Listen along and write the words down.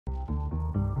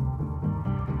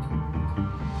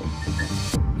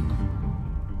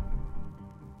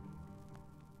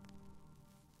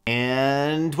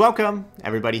And welcome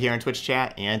everybody here in Twitch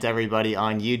chat and everybody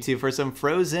on YouTube for some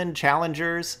Frozen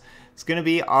Challengers. It's going to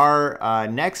be our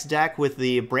next deck with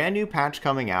the brand new patch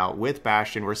coming out with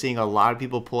Bastion. We're seeing a lot of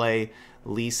people play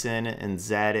Lee Sin and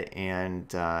Zed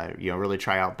and really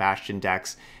try out Bastion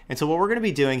decks. And so what we're going to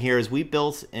be doing here is we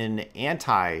built an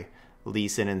anti-Lee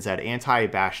Sin and Zed,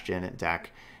 anti-Bastion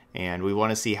deck. And we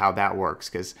want to see how that works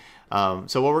because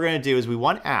so what we're going to do is we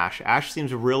want Ashe. Ashe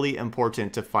seems really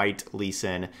important to fight Lee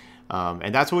Sin.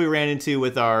 And that's what we ran into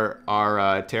with our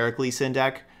Terek Lee Sin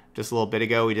deck just a little bit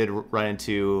ago. We did run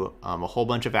into a whole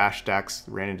bunch of Ashe decks,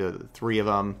 ran into 3 of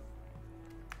them.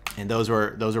 And those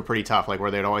were pretty tough, like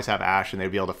where they'd always have Ashe and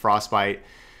they'd be able to Frostbite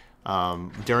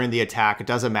during the attack. It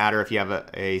doesn't matter if you have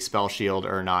a spell shield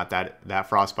or not, that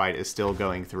Frostbite is still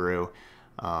going through.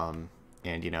 And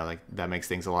like that makes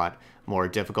things a lot more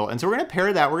difficult. And so we're going to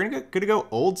pair that. We're going to go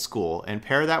old school and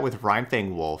pair that with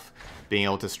Rhymefang Wolf, being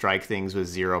able to strike things with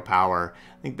 0 power.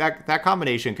 I think that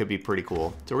combination could be pretty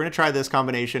cool. So we're going to try this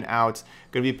combination out.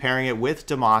 Going to be pairing it with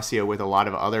Demacia with a lot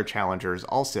of other challengers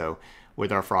also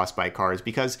with our Frostbite cards.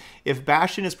 Because if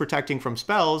Bastion is protecting from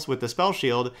spells with the spell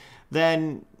shield,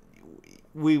 then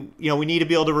we need to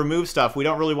be able to remove stuff. We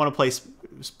don't really want to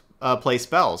play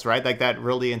spells, right? Like that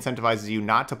really incentivizes you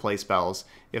not to play spells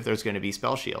if there's going to be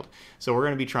spell shield. So we're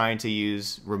going to be trying to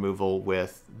use removal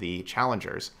with the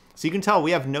challengers. So you can tell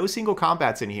we have no single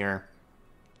combats in here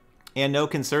and no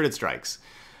concerted strikes.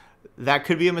 That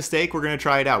could be a mistake. We're going to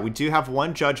try it out. We do have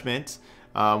 1 judgment,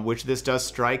 which this does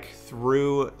strike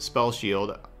through spell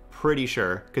shield, pretty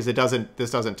sure, because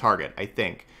this doesn't target, I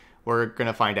think. We're going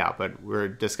to find out, but we're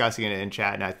discussing it in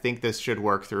chat, and I think this should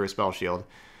work through a spell shield.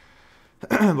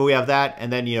 But we have that,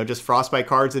 and then, just Frostbite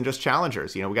cards and just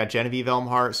challengers. We got Genevieve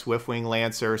Elmhart, Swiftwing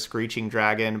Lancer, Screeching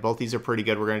Dragon. Both these are pretty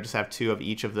good. We're going to just have 2 of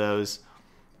each of those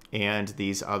and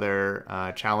these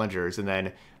other challengers. And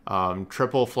then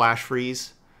triple Flash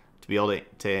Freeze to be able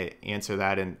to answer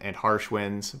that, and Harsh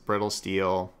Winds, Brittle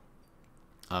Steel,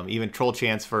 even Troll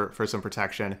Chance for some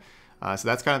protection. So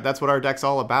that's what our deck's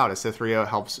all about. Cytherea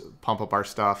helps pump up our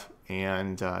stuff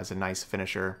and is a nice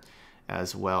finisher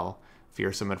as well.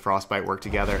 Fearsome and Frostbite work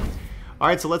together. All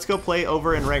right, so let's go play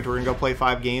over in ranked. We're gonna go play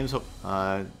 5 games.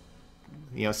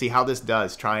 See how this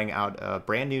does. Trying out a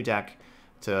brand new deck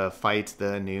to fight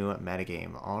the new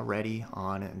metagame already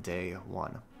on day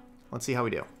 1. Let's see how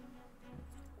we do.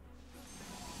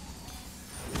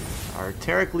 Our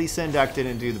Terek Lee Sin deck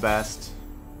didn't do the best.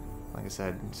 Like I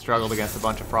said, struggled against a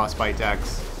bunch of Frostbite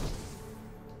decks,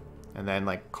 and then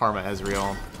like Karma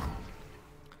Ezreal.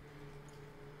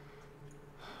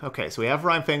 Okay, so we have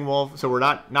Rhymefang Wolf. So we're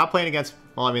not playing against...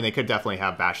 Well, I mean, they could definitely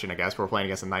have Bastion, I guess. We're playing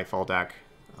against a Nightfall deck.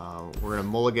 We're going to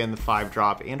mulligan the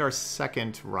 5-drop and our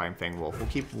second Rhymefang Wolf. We'll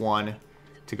keep 1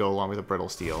 to go along with a Brittle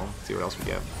Steel. See what else we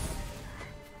get.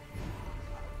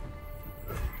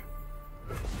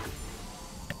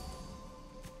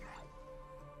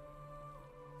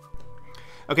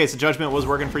 Okay, so Judgment was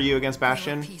working for you against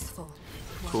Bastion.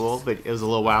 Cool, but it was a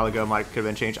little while ago. Could have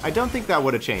been changed. I don't think that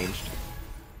would have changed.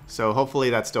 So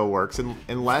hopefully that still works,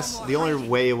 unless the only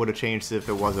way it would have changed is if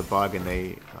it was a bug and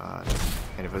and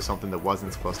if it was something that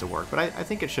wasn't supposed to work. But I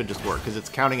think it should just work because it's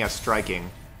counting as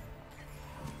striking.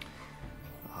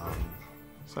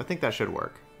 So I think that should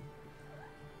work.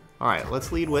 All right,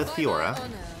 let's lead with Fiora.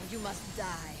 You must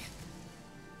die.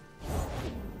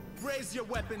 Raise your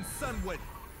weapon, Sunwood.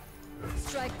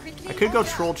 Strike quickly. I could go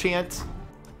Troll Chant,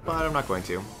 but I'm not going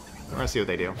to. We're gonna see what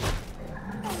they do.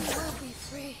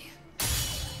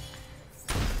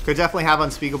 Could definitely have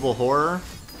Unspeakable Horror.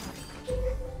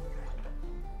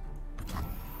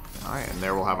 Alright, and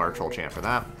there we'll have our Troll Chant for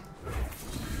that.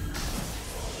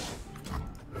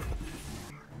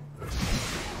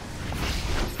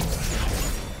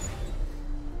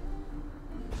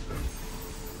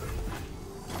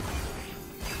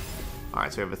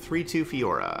 Alright, so we have a 3-2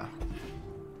 Fiora.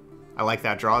 I like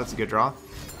that draw. That's a good draw.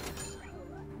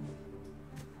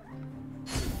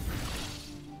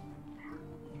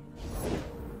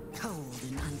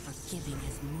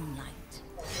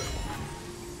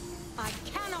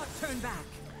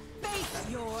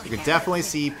 You can definitely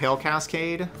see Pale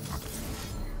Cascade.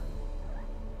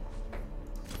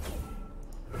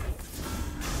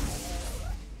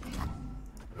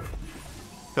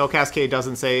 Pale Cascade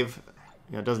doesn't save,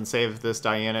 doesn't save this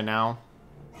Diana now.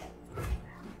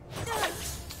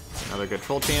 Another good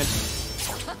Troll Chant.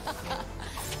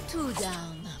 2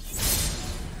 down.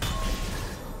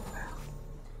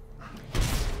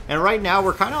 And right now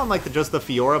we're kind of on like just the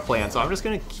Fiora plan, so I'm just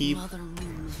gonna keep.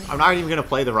 I'm not even going to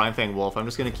play the Rhymefang Wolf. I'm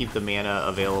just going to keep the mana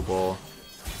available.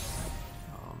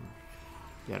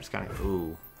 Yeah, just kind of...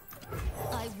 Ooh.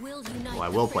 I will unite. Well, I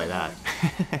will play that.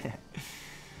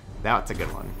 That's a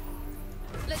good one.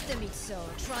 Let them eat so.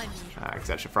 Try me. Because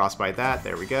that should frostbite that.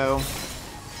 There we go.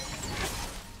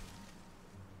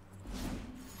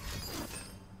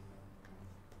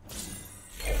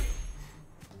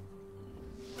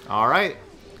 All right.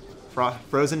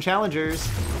 Frozen Challengers.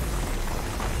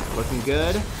 Looking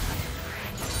good. As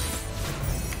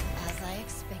I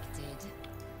expected.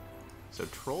 So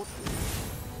Troll.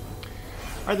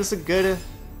 All right, this is a good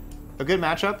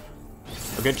matchup,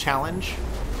 a good challenge.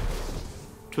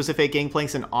 Twisted Fate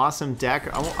Gangplank's an awesome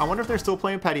deck. I wonder if they're still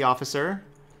playing Petty Officer.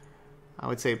 I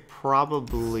would say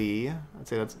probably. I'd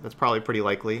say that's probably pretty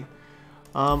likely.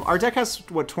 Our deck has,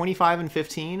 what, 25 and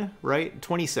 15, right?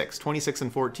 26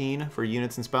 and 14 for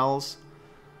units and spells.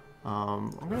 I'm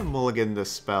going to mulligan the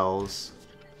spells.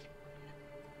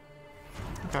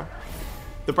 Okay.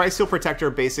 The Bright Steel Protector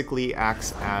basically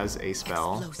acts as a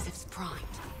spell. Explosives primed.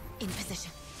 In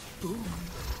position. Boom.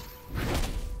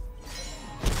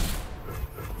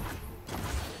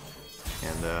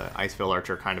 And the Icefield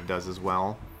Archer kind of does as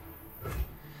well.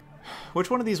 Which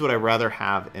one of these would I rather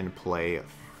have in play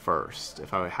first,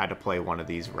 if I had to play one of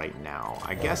these right now?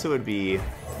 I guess it would be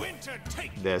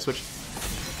this, which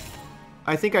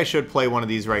I think I should play one of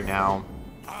these right now,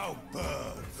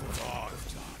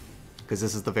 because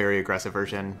this is the very aggressive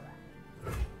version.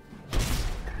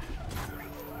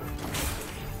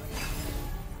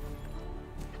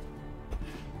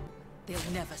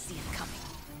 They'll never see it coming.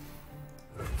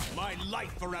 My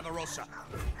life for Avarosa.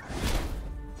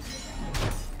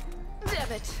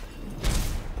 Damn it.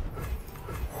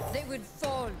 They would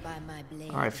fall by my blade.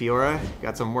 All right, Fiora,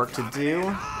 got some work to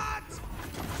do.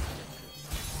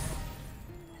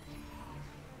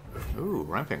 Ooh,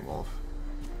 Ramping Wolf.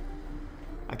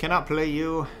 I cannot play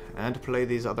you and play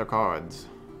these other cards.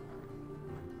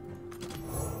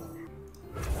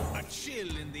 A chill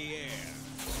in the air.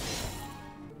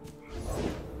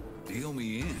 Deal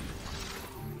me in.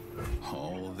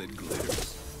 All that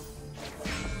glitters.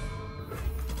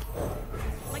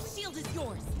 My shield is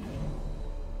yours.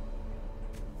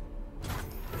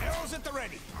 Arrows at the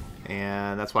ready.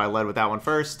 And that's why I led with that one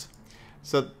first.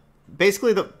 So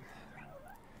basically the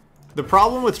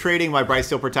problem with trading my Bright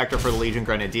Steel Protector for the Legion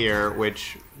Grenadier,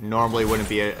 which normally wouldn't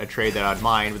be a trade that I'd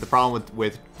mind, but the problem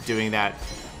with doing that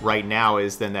right now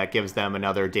is then that gives them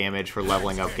another damage for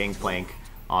leveling up Gangplank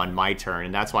on my turn,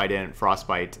 and that's why I didn't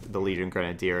frostbite the Legion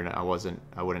Grenadier, and I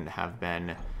wouldn't have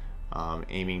been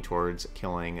aiming towards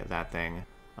killing that thing.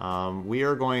 We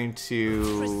are going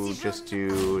to just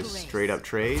do straight up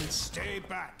trades Stay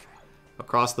back.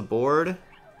 across the board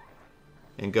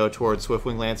and go towards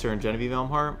Swiftwing Lancer and Genevieve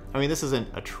Elmhart. I mean, this isn't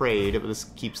a trade, but this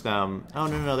keeps them... Oh,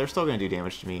 no, they're still going to do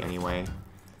damage to me anyway.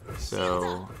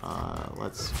 So,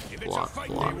 let's block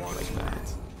like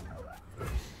that.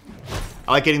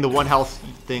 I like getting the 1 health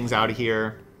things out of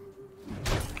here.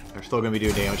 They're still going to be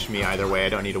doing damage to me either way. I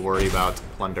don't need to worry about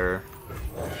Plunder.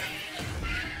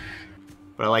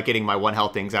 But I like getting my 1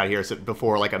 health things out here so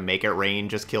before like a Make It Rain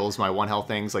just kills my 1 health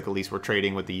things. Like, at least we're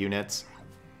trading with the units.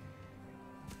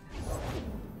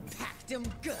 Packed them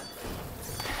good.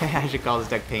 I should call this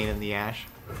deck Pain in the Ashe.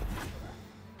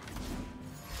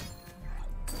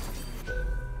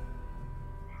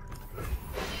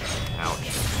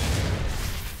 Ouch.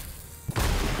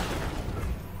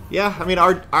 Yeah, I mean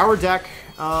our deck,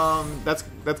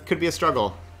 that could be a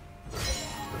struggle.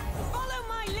 Follow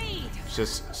my lead. It's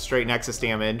just straight Nexus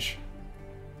damage.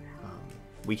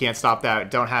 We can't stop that.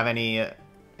 Don't have any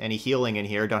healing in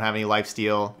here. Don't have any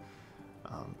lifesteal.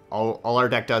 All our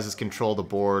deck does is control the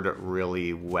board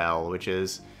really well, which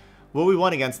is what we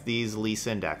want against these Lee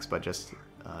Sin decks, but just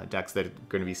decks that are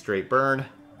going to be straight burn.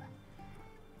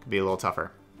 Could be a little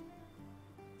tougher.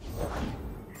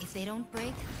 If they don't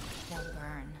break, they'll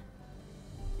burn.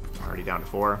 Already down to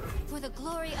 4. For the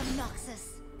glory of Noxus.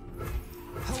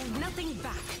 Hold nothing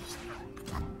back.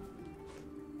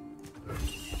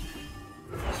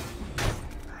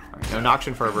 Alright, no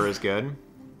Noxian Fervor is good.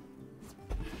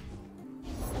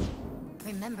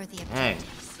 Remember the Dang.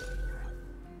 objectives.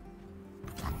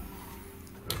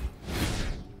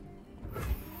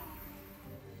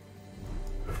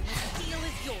 The deal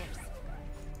is yours.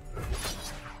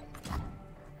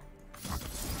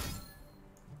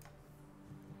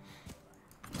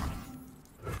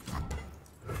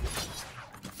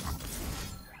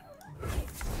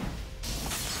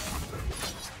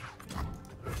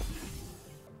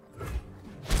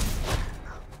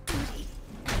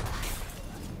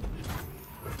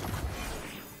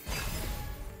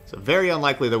 So very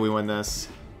unlikely that we win this.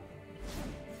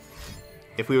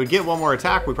 If we would get one more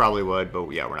attack, we probably would, but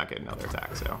yeah, we're not getting another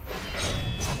attack, so.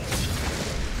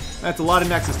 That's a lot of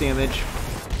Nexus damage.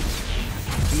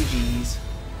 GG's.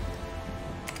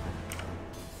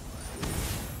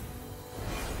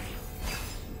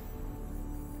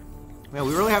 Man,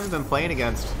 we really haven't been playing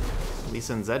against Lee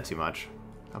Sin Zed too much.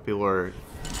 How people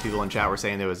in chat were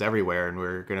saying it was everywhere, and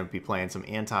we're going to be playing some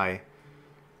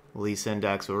anti-Lee Sin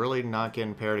decks. We're really not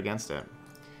getting paired against it.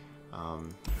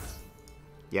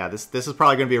 Yeah, this is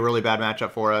probably going to be a really bad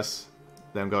matchup for us.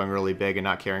 Them going really big and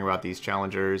not caring about these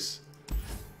challengers.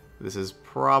 This is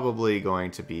probably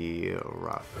going to be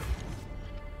rough.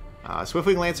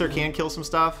 Swiftwing Lancer can kill some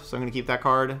stuff, so I'm going to keep that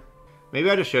card. Maybe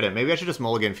I just shouldn't. Maybe I should just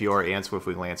mulligan Fiora and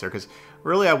Swiftwing Lancer, because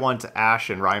really I want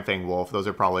Ashe and Rhymefang Wolf. Those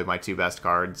are probably my two best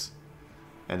cards.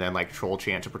 And then like Troll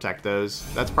Chant to protect those.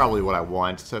 That's probably what I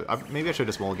want. So maybe I should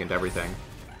just mulligan to everything.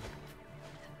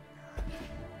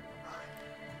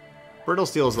 Brittle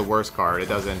Steel is the worst card. It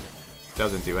doesn't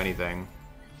do anything.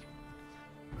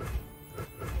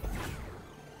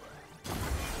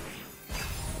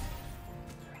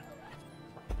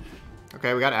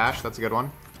 Okay, we got Ashe. That's a good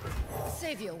one.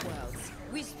 Save your worlds.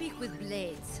 We speak with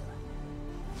blades.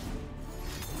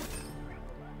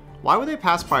 Why would they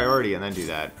pass priority and then do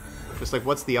that? Just like,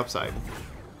 what's the upside?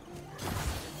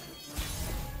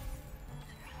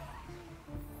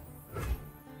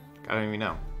 I don't even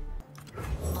know.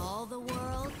 All the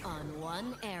world on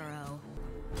one arrow.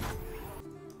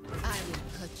 I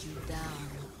will cut you down.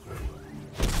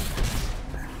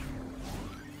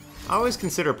 I always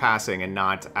consider passing and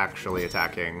not actually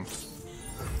attacking.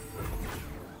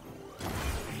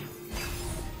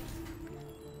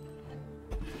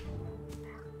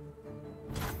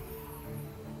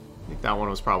 I think that one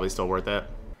was probably still worth it.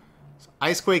 So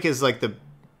Icequake is like the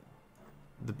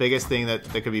biggest thing that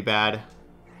could be bad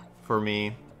for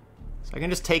me. So I can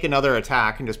just take another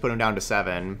attack and just put him down to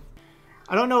 7.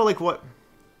 I don't know like what...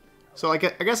 So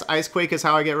like, I guess Icequake is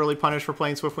how I get really punished for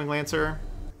playing Swiftwing Lancer.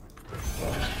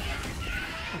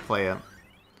 I'll play it.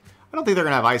 I don't think they're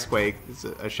going to have Icequake. It's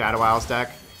a Shadow Isles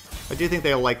deck. I do think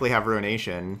they'll likely have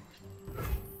Ruination.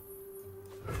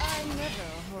 I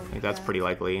think that's pretty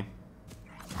likely.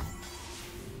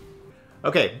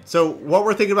 Okay, so what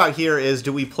we're thinking about here is,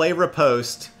 do we play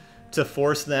Riposte to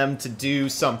force them to do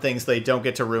something so they don't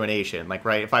get to Ruination? Like,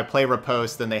 right, if I play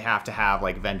Riposte, then they have to have,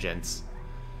 like, Vengeance.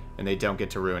 And they don't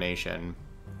get to Ruination.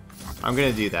 I'm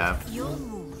gonna do that.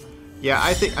 Yeah,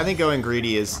 I think going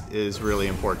greedy is really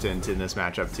important in this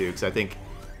matchup too, because I think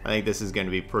this is gonna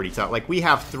be pretty tough. Like, we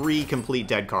have 3 complete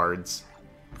dead cards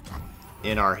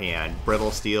in our hand.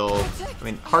 Brittle Steel, I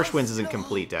mean, Harsh Winds isn't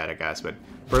complete dead, I guess, but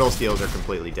Brittle Steels are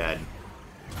completely dead.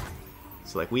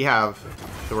 So like so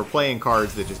we're playing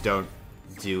cards that just don't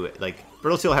do it. Like,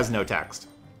 Brittle Steel has no text.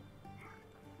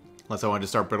 Unless I wanted to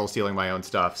start Brittle Stealing my own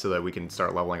stuff so that we can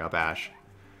start leveling up Ashe.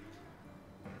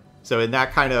 So in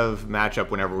that kind of matchup,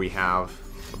 whenever we have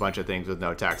a bunch of things with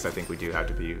no text, I think we do have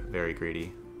to be very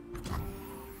greedy.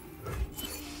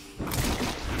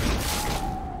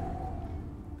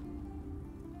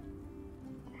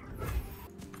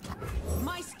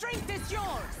 My strength is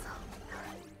yours.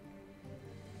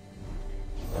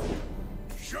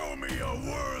 Show me a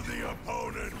worthy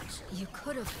opponent. You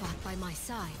could have fought by my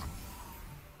side.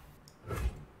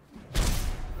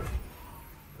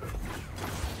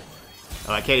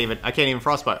 Oh, I can't even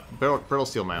Frostbite. Brittle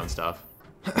Steel my own stuff.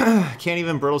 Can't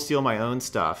even Brittle Steel my own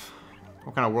stuff.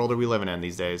 What kind of world are we living in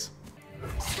these days?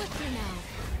 Swifter now.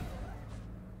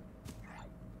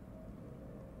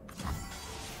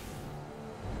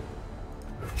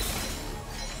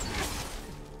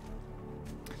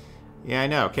 Yeah, I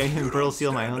know. Can't even Brittle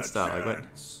Steel my own stuff. Like, what?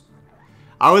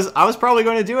 I was probably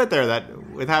going to do it there,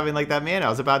 that with having like that mana. I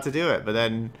was about to do it, but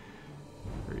then,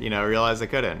 you know, realized I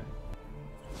couldn't.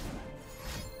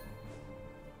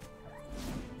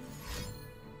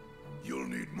 You'll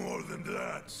need more than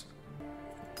that.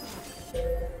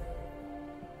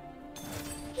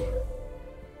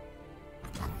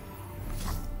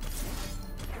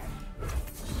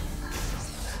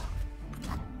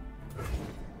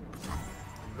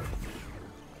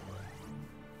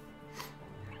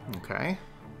 Okay.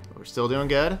 We're still doing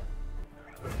good.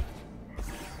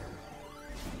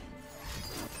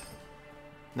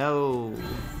 No.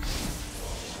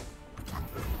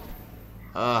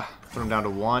 Put him down to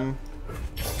 1.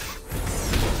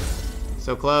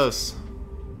 So close.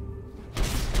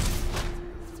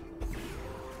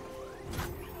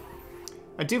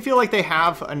 I do feel like they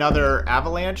have another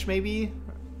Avalanche, maybe?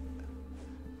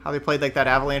 How they played like that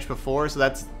Avalanche before, so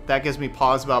that gives me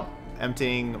pause about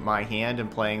emptying my hand and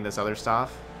playing this other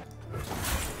stuff.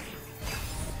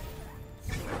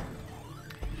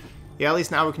 Yeah, at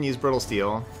least now we can use Brittle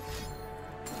Steel.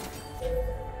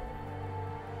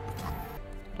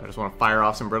 I just want to fire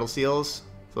off some Brittle Seals.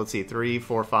 So let's see, 3,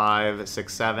 4, 5,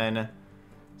 6, 7.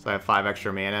 So I have 5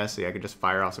 extra mana, so yeah, I could just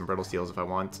fire off some Brittle Steels if I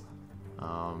want.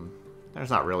 There's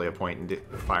not really a point in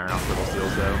firing off Brittle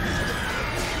Steels, though.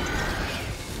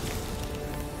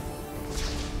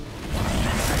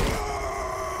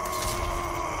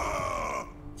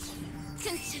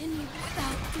 Continue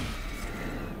without me.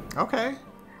 Okay.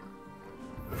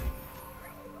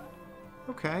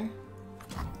 Okay.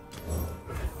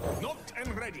 Knocked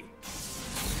and ready.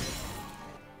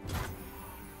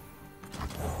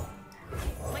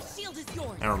 My shield is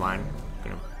yours. Never mind. I'm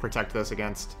gonna protect this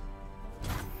against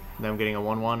them getting a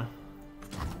 1/1.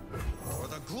 For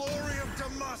the glory of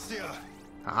Demacia.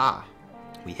 Aha.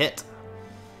 We hit.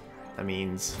 That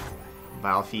means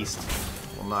Vile Feast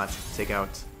will not take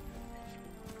out.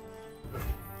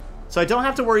 So I don't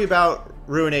have to worry about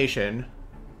Ruination,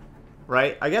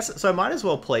 right? I guess, so I might as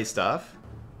well play stuff.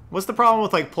 What's the problem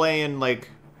with, like, playing, like,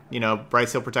 you know, Bright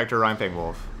Steel Protector, Rhinefang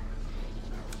Wolf?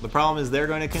 The problem is they're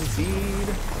going to concede.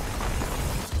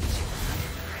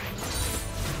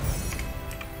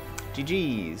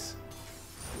 GG's.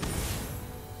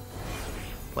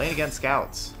 Playing against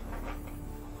Scouts.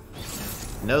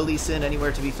 No Lee Sin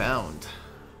anywhere to be found.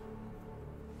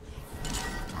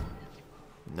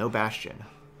 No Bastion.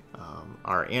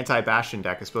 Our anti-Bastion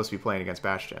deck is supposed to be playing against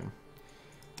Bastion.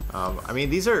 I mean,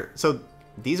 these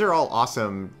are all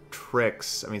awesome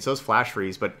tricks. I mean, so is Flash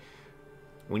Freeze, but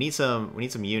we need some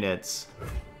units.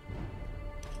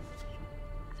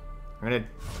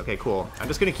 Okay, cool. I'm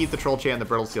just gonna keep the Troll Chant and the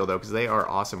Brittle Steel though, because they are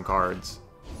awesome cards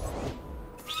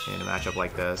in a matchup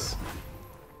like this.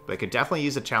 But I could definitely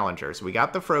use a challenger. So we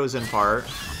got the Frozen part.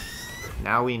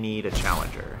 Now we need a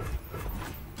challenger.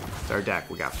 It's our deck.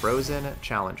 We got Frozen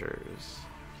challengers.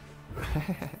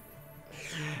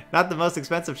 Not the most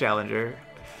expensive challenger.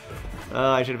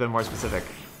 I should have been more specific.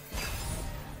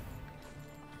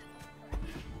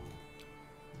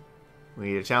 We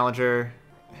need a challenger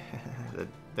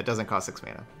that doesn't cost 6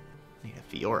 mana. We need a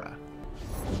Fiora.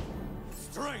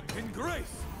 Strength and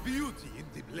grace. Beauty in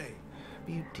the blade.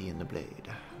 Beauty in the blade.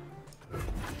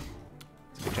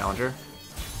 It's a good challenger.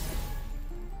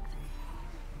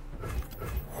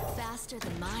 Faster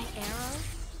than my arrow?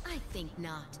 I think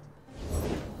not.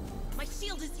 My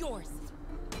shield is yours.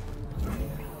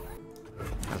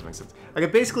 That doesn't make sense. I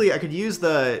could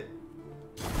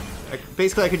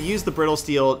use the Brittle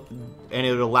Steel, and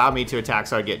it would allow me to attack,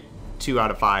 so I'd get 2 out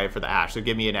of 5 for the Ashe. So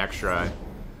give me an extra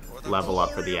level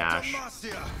up for the Ashe.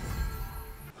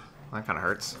 That kind of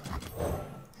hurts.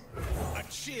 A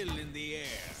chill in the air.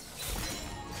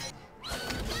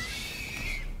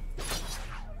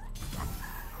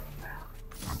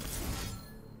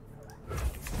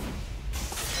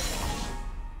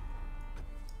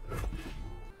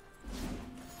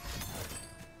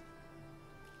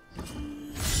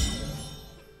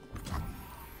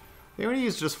 You want to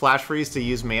use just Flash Freeze to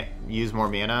use more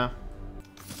mana?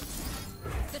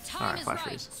 The time Alright, is Flash right.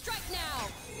 Freeze. Strike now.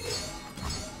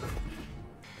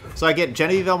 So I get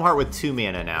Genevieve Elmhart with 2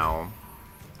 mana now.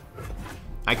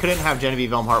 I couldn't have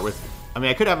Genevieve Elmhart with... I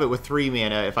mean, I could have it with 3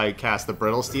 mana if I cast the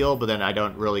Brittle Steel, but then I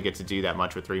don't really get to do that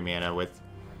much with 3 mana with...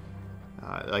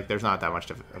 like, there's not that much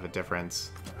of a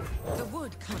difference. The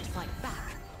wood can't fight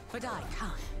back, but I can.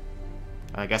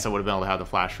 I guess I would have been able to have the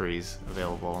Flash Freeze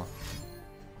available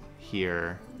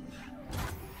here.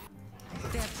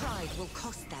 Their pride will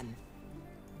cost them.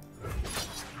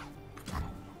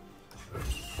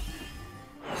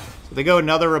 So they go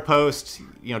another riposte.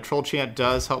 You know, Troll Chant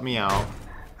does help me out.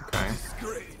 Okay.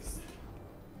 Grace.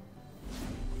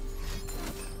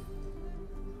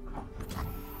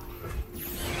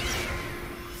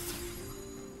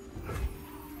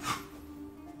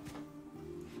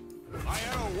 My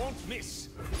arrow won't miss.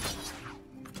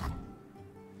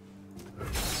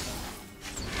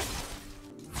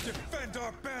 Defend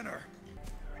our banner.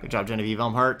 Good job, Genevieve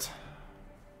Elmhart.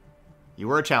 You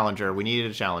were a challenger. We needed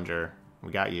a challenger.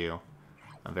 We got you.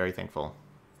 I'm very thankful.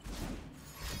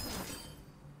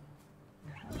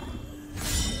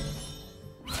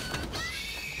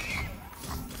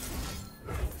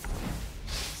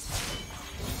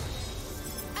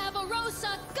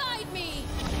 Avarosa, guide me!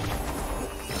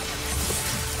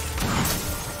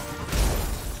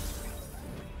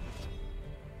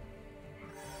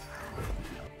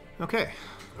 Okay.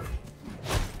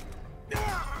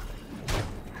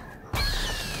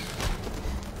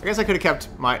 I guess I could have kept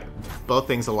both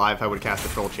things alive if I would have cast the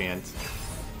Troll Chant.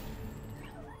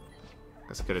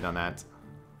 Guess I could have done that.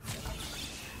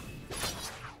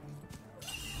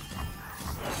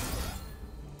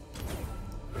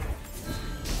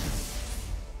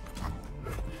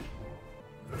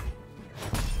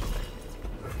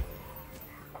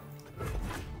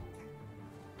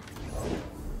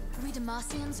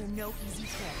 Demacians are no easy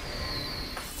prey.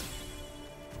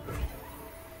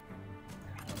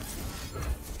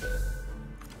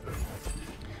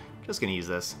 Just gonna use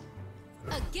this.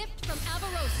 A gift from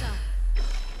Avarosa.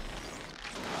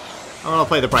 I'm gonna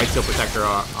play the Bright Steel Protector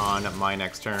on my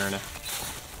next turn.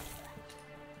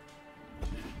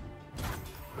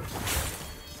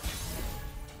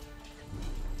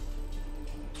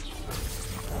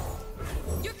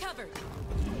 You're covered.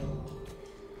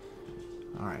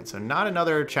 Alright, so not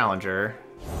another challenger.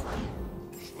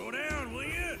 Slow down, will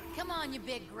you? Come on, you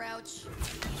big grouch.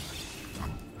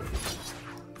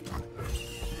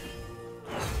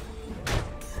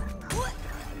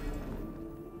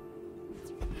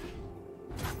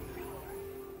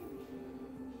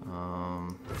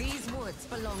 These woods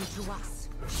belong to us.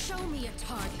 Show me a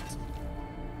target.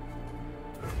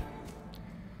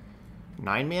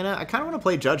 9 mana? I kind of want to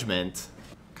play Judgment.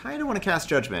 Kind of want to cast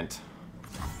Judgment.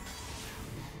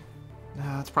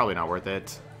 No, it's probably not worth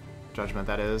it. Judgment,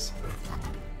 that is.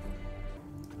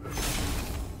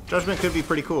 Judgment could be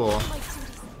pretty cool.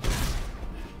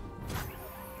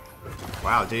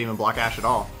 Wow, didn't even block Ashe at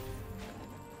all.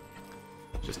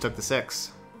 Just took the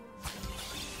 6.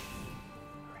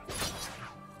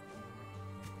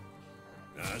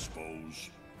 I suppose.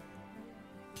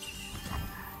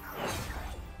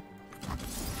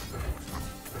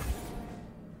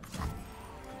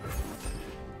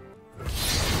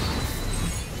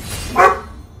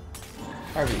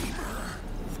 Harvey.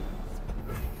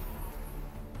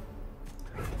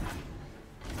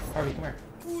 Harvey, come here.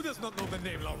 Who does not know the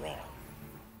name LoR?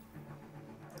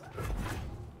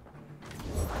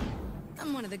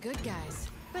 I'm one of the good guys,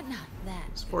 but not that.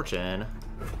 It's Fortune.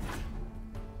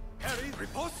 Harry,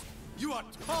 riposte? You are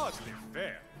hardly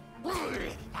fair. Well,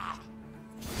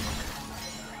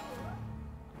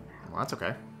 that's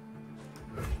okay.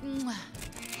 Mwah.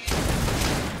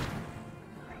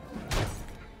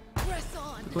 Press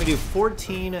on. We do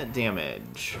 14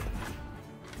 damage.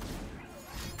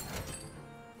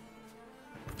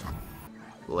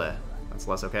 Bleh. That's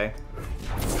less okay.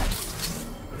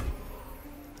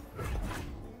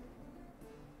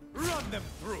 Run them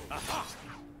through. Aha!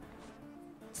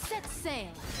 Set sail.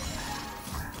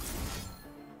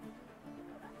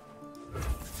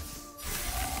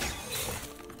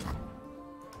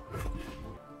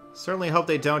 Certainly hope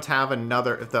they don't have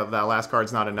another, if that last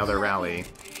card's not another rally.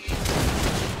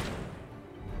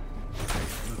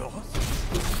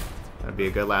 That'd be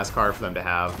a good last card for them to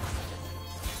have.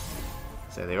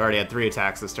 So they've already had 3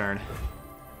 attacks this turn.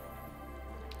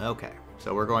 Okay,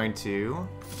 so we're going to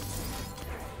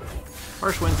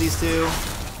Harsh wins these 2.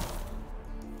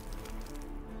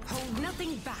 Hold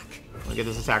nothing back. We'll get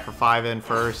this attack for 5 in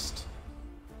first.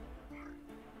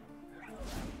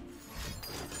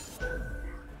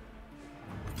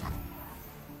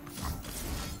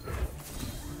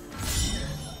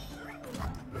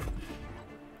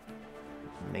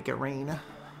 Make it rain.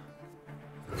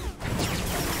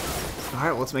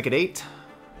 Alright, let's make it 8. So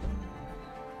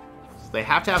they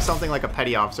have to have something like a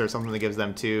petty officer, something that gives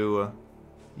them 2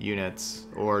 units,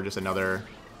 or just another...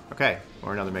 Okay,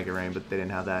 or another make it rain, but they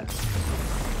didn't have that.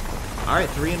 Alright,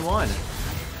 3 and 1.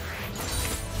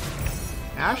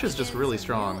 Ashe is just really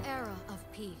strong. Era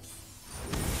of peace.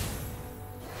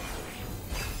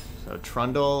 So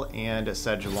Trundle and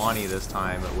Sejuani this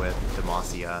time with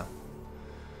Demacia.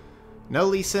 No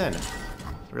Lee Sin.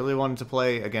 Really wanted to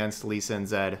play against Lee Sin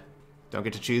Zed. Don't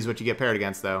get to choose what you get paired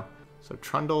against, though. So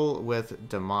Trundle with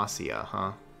Demacia,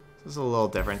 huh? This is a little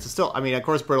different. It's still, I mean, of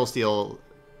course, Brittle Steel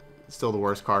is still the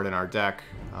worst card in our deck.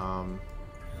 I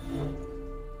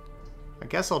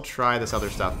guess I'll try this other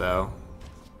stuff, though.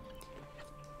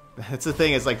 That's the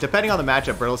thing, is like, depending on the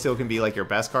matchup, Brittle Steel can be like your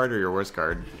best card or your worst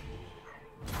card.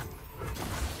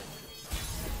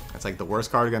 It's like the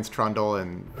worst card against Trundle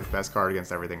and the best card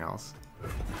against everything else.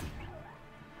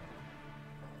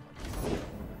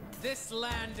 This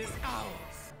land is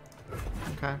ours.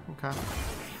 Okay, okay.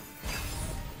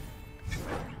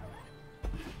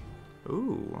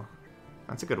 Ooh,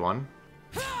 that's a good one.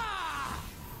 I'm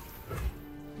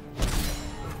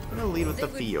gonna lead with the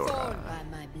Fiora.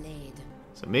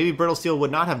 So maybe Brittle Steel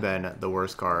would not have been the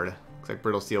worst card. Looks like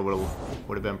Brittle Steel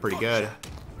would have been pretty good.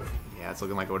 Yeah, it's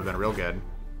looking like it would have been real good.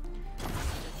 So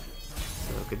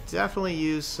we could definitely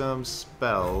use some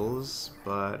spells,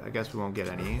 but I guess we won't get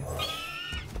any.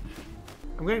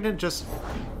 I'm gonna just...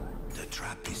 The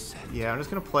trap is set. Yeah, I'm just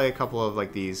gonna play a couple of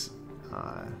like these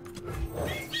other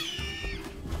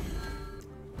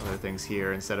things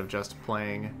here instead of just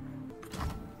playing.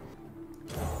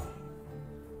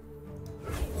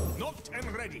 Knocked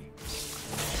and ready.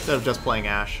 Instead of just playing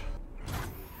Ashe.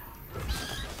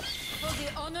 For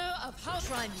the honor of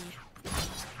Try me.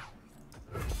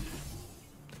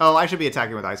 Oh, I should be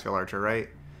attacking with Icefield Archer, right?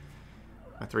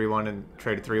 A 3-1 and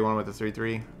trade a 3-1 with a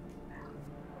 3-3.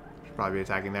 Should probably be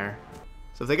attacking there.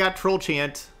 So if they got Troll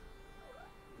Chant,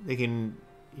 they can,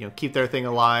 you know, keep their thing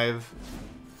alive.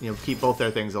 You know, keep both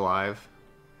their things alive.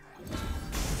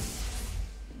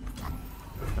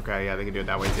 Okay, yeah, they can do it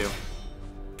that way too.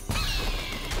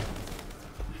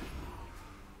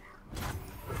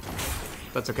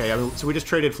 That's okay. I mean, so we just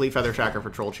traded Fleet Feather Tracker for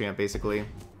Troll Champ, basically.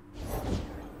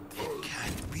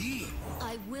 Can't be.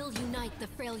 I will unite the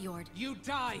Freljord. You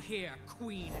die here,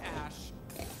 Queen Ashe.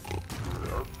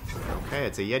 Okay,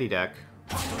 it's a Yeti deck.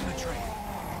 On the train.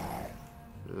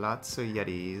 Lots of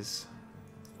Yetis.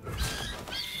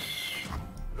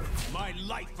 My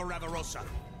life for Avarosa.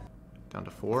 Down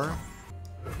to 4.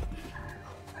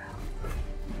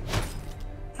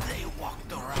 They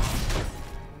walked around.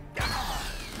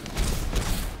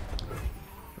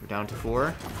 We're down to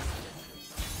 4.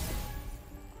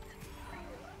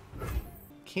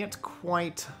 Can't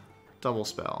quite double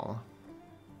spell.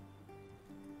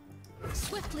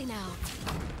 Swiftly now.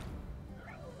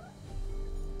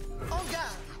 Oh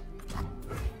God!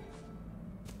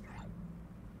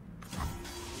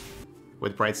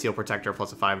 With Bright Steel Protector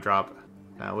plus a 5-drop,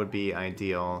 that would be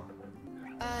ideal.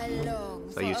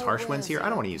 So I use Harsh Winds here? I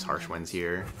don't want to use Harsh Winds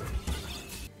here.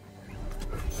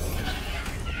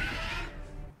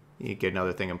 You get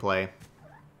another thing in play.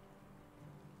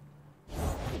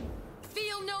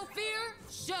 Feel no fear,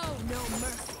 show no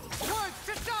mercy. Words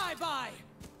to die by!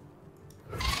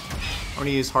 I'm going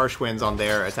to use Harsh Winds on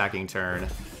their attacking turn.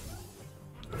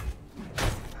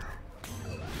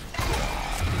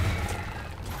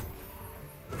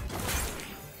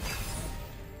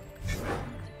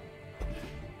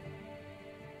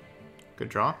 Good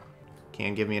draw.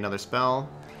 Can give me another spell.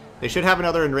 They should have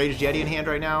another Enraged Yeti in hand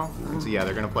right now. So yeah,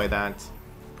 they're going to play that.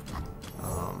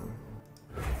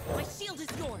 My shield is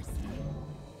yours.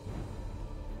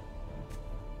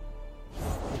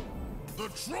 The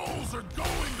trolls are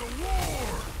going to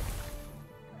war!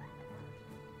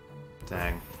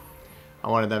 Dang. I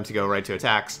wanted them to go right to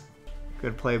attacks.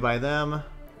 Good play by them.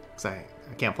 Because I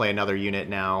can't play another unit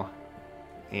now.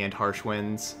 And Harsh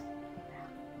Winds.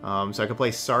 So I could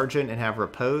play Sergeant and have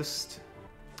Riposte.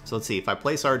 So let's see, if I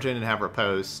play Sergeant and have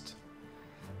Riposte,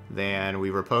 then we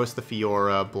riposte the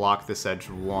Fiora, block the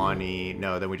Sejuani.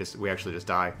 No, then we actually just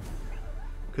die.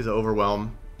 Because of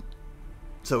Overwhelm.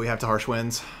 So we have to Harsh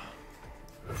Winds.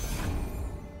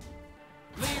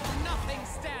 Leave nothing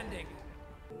standing!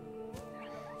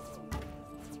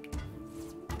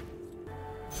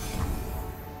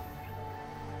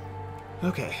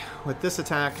 Okay, with this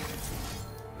attack,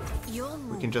 Your we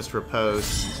move. can just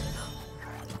riposte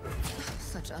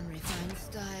Such unrefined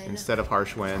style. instead of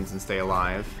Harsh Winds and stay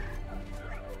alive.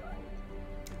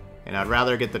 And I'd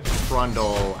rather get the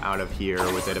Trundle out of here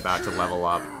with it about to level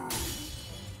up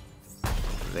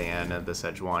than the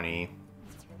Sejuani.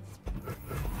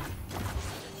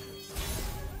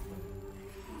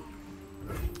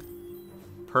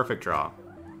 Perfect draw.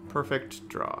 Perfect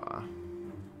draw.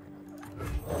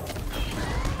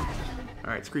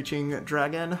 Alright, Screeching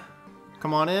Dragon.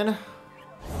 Come on in.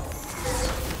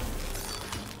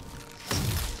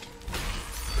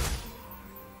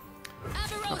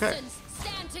 Okay.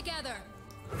 Stand together.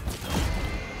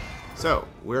 So,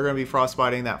 we're going to be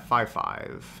frostbiting that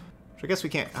 5/5. Which I guess we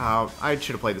can't... I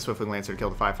should have played the Swiftwing Lancer to kill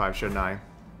the 5/5, shouldn't I?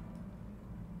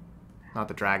 Not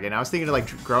the dragon. I was thinking of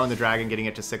like growing the dragon, getting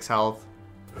it to 6 health.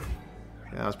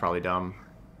 Yeah, that was probably dumb.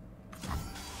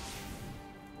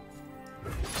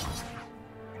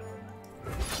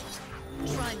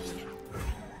 Try me.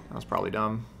 That was probably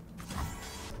dumb.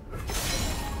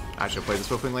 I should have played the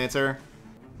Swiftwing Lancer.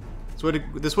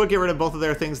 This would get rid of both of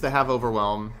their things that have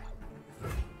Overwhelm.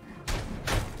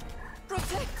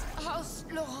 Protect House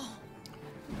LoR.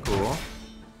 Cool.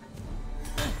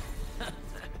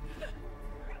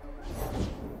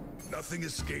 Nothing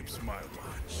escapes my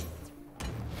watch.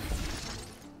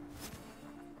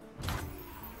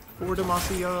 For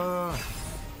Demacia.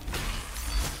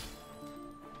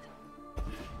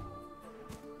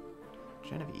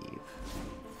 Genevieve.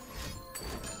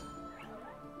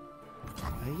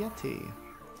 A Yeti.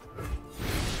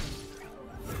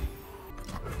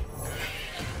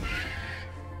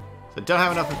 So don't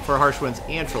have enough for Harsh Winds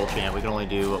and Troll Chant. We can only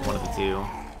do one of the two.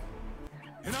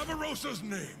 In Avarosa's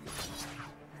name.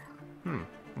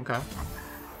 Okay.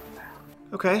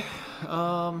 Okay.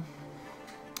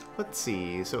 Let's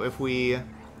see. So if we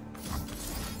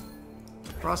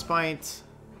Frostbite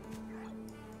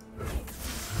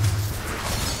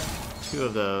 2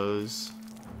 of those,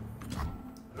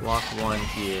 block 1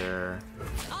 here,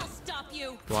 I'll stop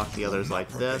you. Block the others like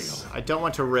this. I don't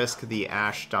want to risk the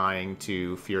Ashe dying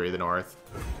to Fury of the North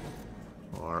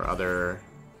or other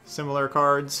similar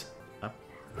cards. Okay.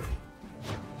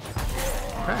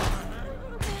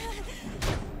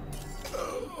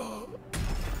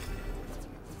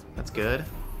 That's good.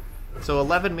 So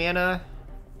 11 mana.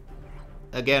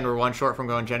 Again, we're one short from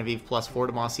going Genevieve plus 4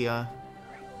 Demacia.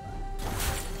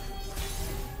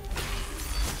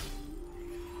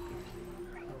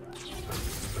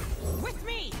 With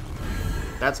me.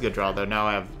 That's a good draw, though. Now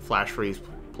I have Flash Freeze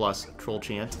plus Troll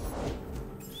Chant.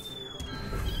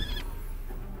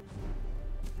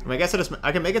 I mean, I guess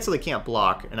I can make it so they can't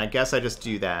block, and I guess I just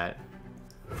do that.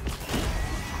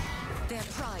 Their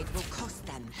pride will cost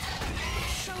them.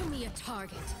 Show me a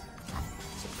target.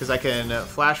 Because I can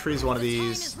Flash Freeze one of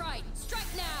these. Time is right. Strike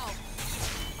now.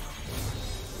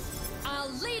 I'll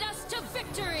lead us to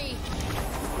victory.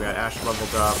 We got Ashe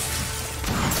leveled up.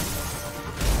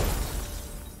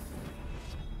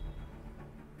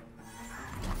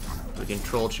 We can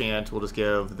Troll Chant. We'll just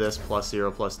give this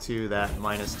 +0, +2, that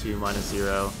 -2,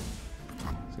 -0.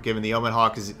 So given the Omen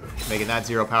Hawk is making that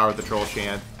 0 power with the Troll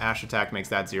Chant, Ashe attack makes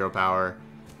that 0 power.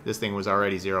 This thing was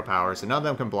already 0 power, so none of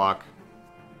them can block.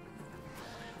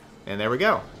 And there we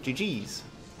go. GG's.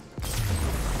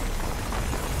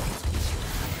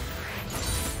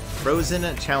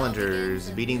 Frozen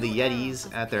Challengers beating the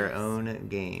Yetis at their own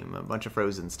game. A bunch of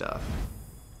Frozen stuff.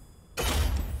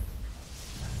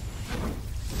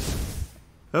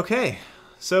 Okay,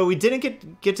 so we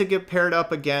didn't get to get paired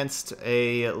up against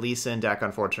a Lee Sin deck,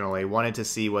 unfortunately. Wanted to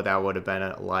see what that would have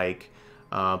been like.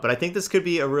 But I think this could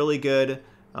be a really good...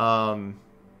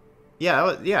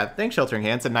 Yeah, thanks, Sheltering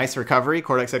Hands. A nice recovery.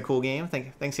 Cortex said cool game.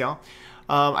 Thanks, y'all.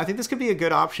 I think this could be a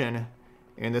good option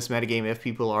in this metagame if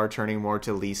people are turning more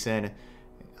to Lee Sin,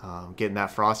 getting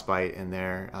that Frostbite in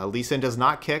there. Lee Sin does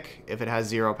not kick if it has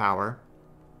 0 power,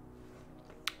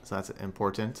 so that's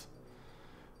important.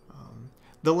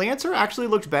 The Lancer actually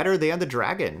looked better than the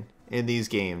Dragon in these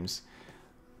games.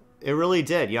 It really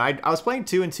did. You know, I was playing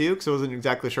 2 and 2 because I wasn't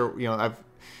exactly sure. You know,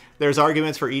 there's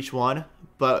arguments for each one,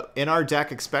 but in our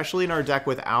deck, especially in our deck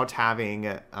without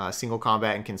having single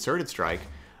combat and concerted strike,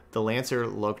 the Lancer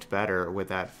looked better with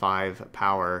that 5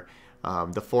 power.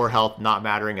 The 4 health not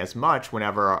mattering as much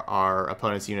whenever our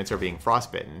opponent's units are being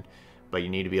frostbitten, but you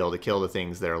need to be able to kill the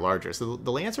things that are larger. So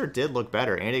the Lancer did look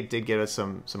better, and it did give us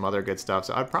some other good stuff.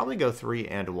 So I'd probably go 3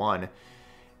 and 1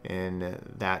 in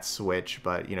that switch,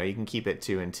 but you know, you can keep it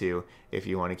 2 and 2 if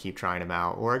you want to keep trying them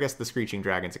out. Or I guess the Screeching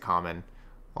Dragon's a common.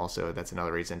 Also, that's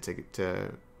another reason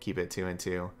to keep it 2 and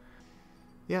 2.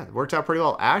 Yeah, it worked out pretty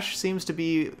well. Ashe seems to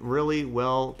be really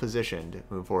well positioned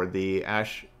moving forward. The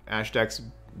Ashe decks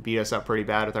beat us up pretty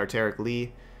bad with our Tarek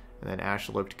Lee, and then Ashe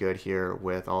looked good here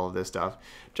with all of this stuff.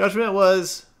 Judgment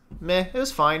was meh. It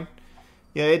was fine.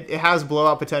 Yeah, it has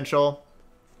blowout potential.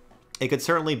 It could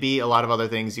certainly be a lot of other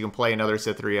things. You can play another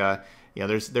Cytherea. You know,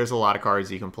 there's a lot of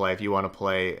cards you can play if you want to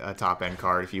play a top end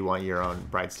card. If you want your own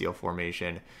Bright Steel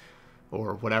formation,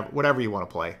 or whatever you want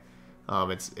to play,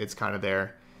 it's kind of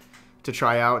there to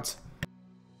try out.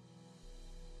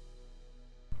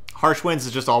 Harsh Winds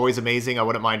is just always amazing. I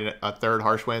wouldn't mind a third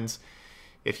Harsh Winds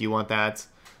if you want that.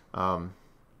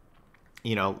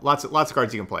 You know, lots of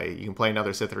cards you can play. You can play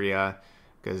another Cytherea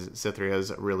because Cytherea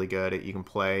is really good. You can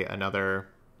play another.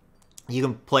 You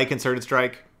can play Concerted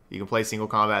Strike. You can play Single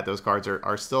Combat. Those cards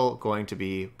are still going to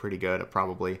be pretty good,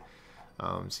 probably.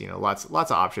 So you know, lots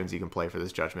of options you can play for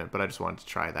this Judgment. But I just wanted to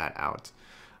try that out.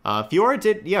 Fiora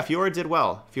did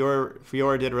well.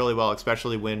 Fiora did really well,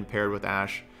 especially when paired with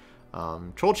Ashe.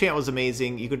 Troll Chant was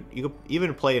amazing. You could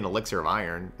even play an Elixir of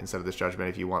Iron instead of this Judgment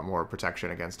if you want more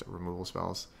protection against removal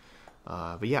spells.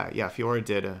 But yeah,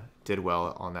 Fiora did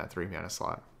well on that 3 mana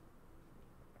slot.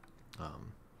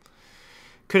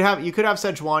 You could have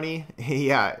Sejuani.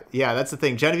 yeah, that's the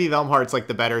thing. Genevieve Elmhart's like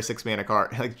the better 6 mana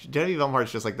card. Like Genevieve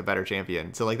Elmhart's just like the better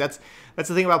champion. So like that's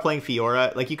the thing about playing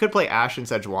Fiora. Like you could play Ashe and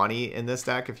Sejuani in this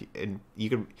deck you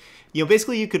could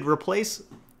basically you could replace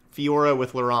Fiora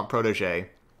with Laurent Protégé,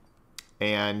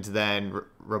 and then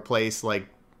replace like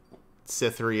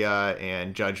Cytherea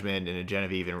and Judgment and a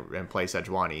Genevieve and play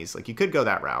Sejuani's. Like you could go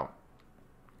that route.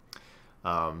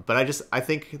 But I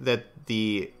think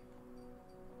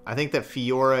that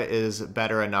Fiora is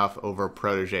better enough over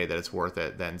Protégé that it's worth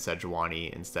it than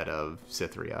Sejuani instead of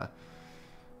Cytherea.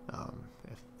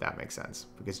 If that makes sense.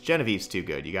 Because Genevieve's too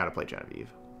good. You got to play Genevieve.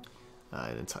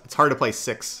 It's hard to play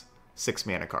six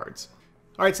mana cards.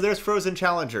 Alright, so there's Frozen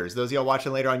Challengers. Those of y'all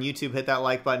watching later on YouTube, hit that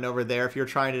like button over there. If you're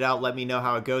trying it out, let me know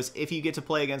how it goes. If you get to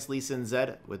play against Lee Sin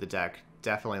Zed with the deck,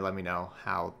 definitely let me know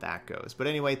how that goes. But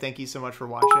anyway, thank you so much for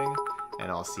watching,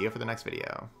 and I'll see you for the next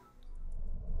video.